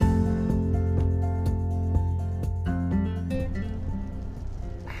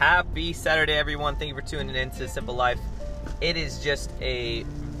Happy Saturday, everyone. Thank you for tuning in to Simple Life. It is just a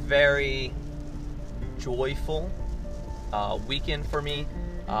very joyful weekend for me.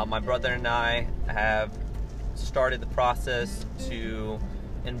 My brother and I have started the process to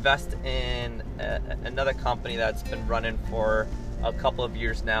invest in another company that's been running for a couple of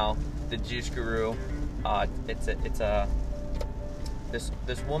years now, the Juice Guru. This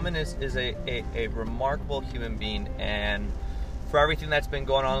woman is a remarkable human being, and for everything that's been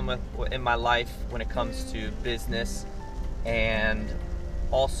going on in my life when it comes to business, and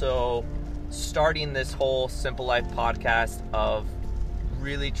also starting this whole Simple Life podcast of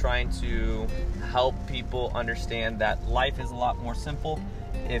really trying to help people understand that life is a lot more simple.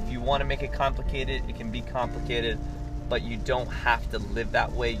 If you want to make it complicated, it can be complicated, but you don't have to live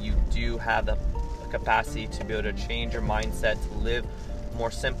that way. You do have the capacity to be able to change your mindset, to live more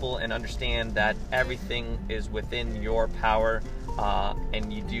simple and understand that everything is within your power,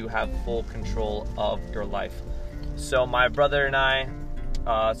 and you do have full control of your life. So my brother and I,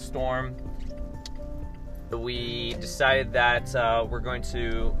 Storm, we decided that we're going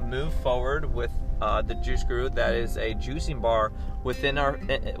to move forward with the Juice Guru. That is a juicing bar within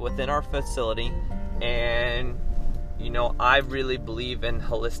our facility. And I really believe in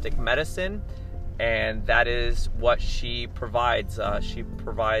holistic medicine, and that is what she provides. She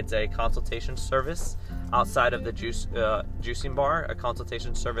provides a consultation service outside of the juicing bar, a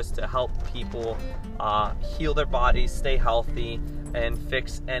consultation service to help people heal their bodies, stay healthy, and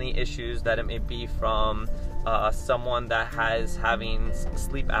fix any issues that it may be from someone that has having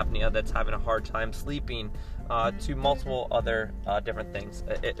sleep apnea, that's having a hard time sleeping, to multiple other different things.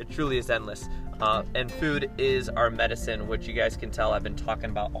 It truly is endless. And food is our medicine, which you guys can tell I've been talking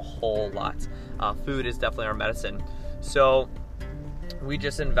about a whole lot. Food is definitely our medicine. So we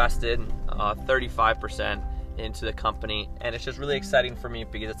just invested 35% into the company, and it's just really exciting for me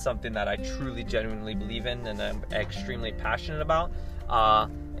because it's something that I truly, genuinely believe in, and I'm extremely passionate about.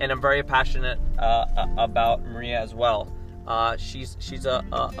 And I'm very passionate about Maria as well. She's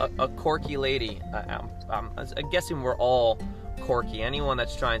a quirky lady. I'm guessing we're all quirky. Anyone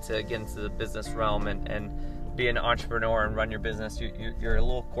that's trying to get into the business realm and be an entrepreneur and run your business, you're a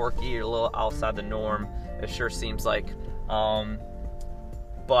little quirky, you're a little outside the norm, it sure seems like.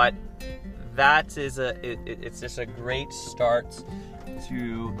 But that is it's just a great start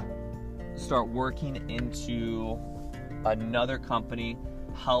to start working into another company,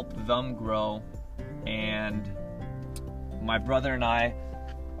 help them grow. And my brother and I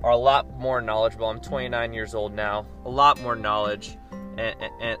are a lot more knowledgeable. I'm 29 years old now, a lot more knowledge,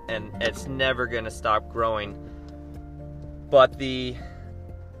 and it's never going to stop growing. But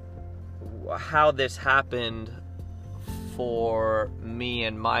how this happened for me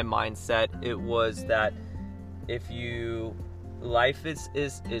and my mindset, it was that life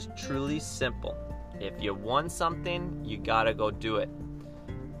is truly simple. If you want something, you gotta go do it.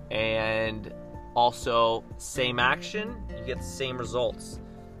 And also, same action, you get the same results.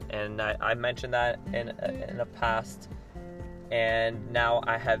 And I mentioned that in the past, and now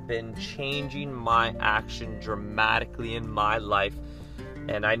I have been changing my action dramatically in my life.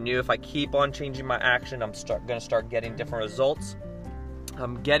 And I knew if I keep on changing my action, I'm going to start getting different results.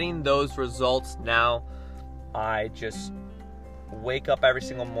 I'm getting those results now. I just wake up every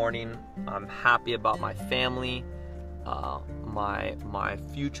single morning. I'm happy about my family, my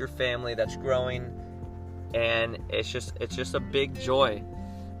future family that's growing, and it's just a big joy.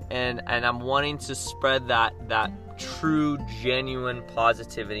 And I'm wanting to spread that true, genuine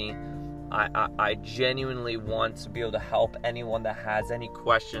positivity. I genuinely want to be able to help anyone that has any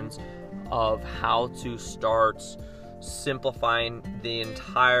questions of how to start simplifying the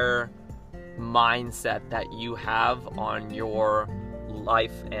entire mindset that you have on your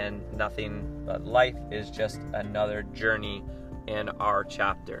life, and nothing but life is just another journey in our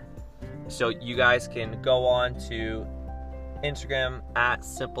chapter. So you guys can go on to Instagram at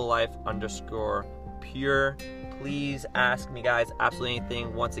simplelife_pure. Please ask me, guys, absolutely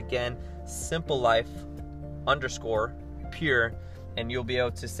anything. Once again, simplelife_pure, and you'll be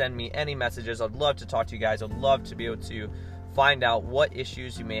able to send me any messages. I'd love to talk to you guys. I'd love to be able to find out what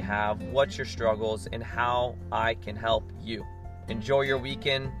issues you may have, what's your struggles, and how I can help you. Enjoy your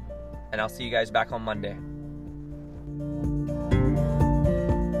weekend, and I'll see you guys back on Monday.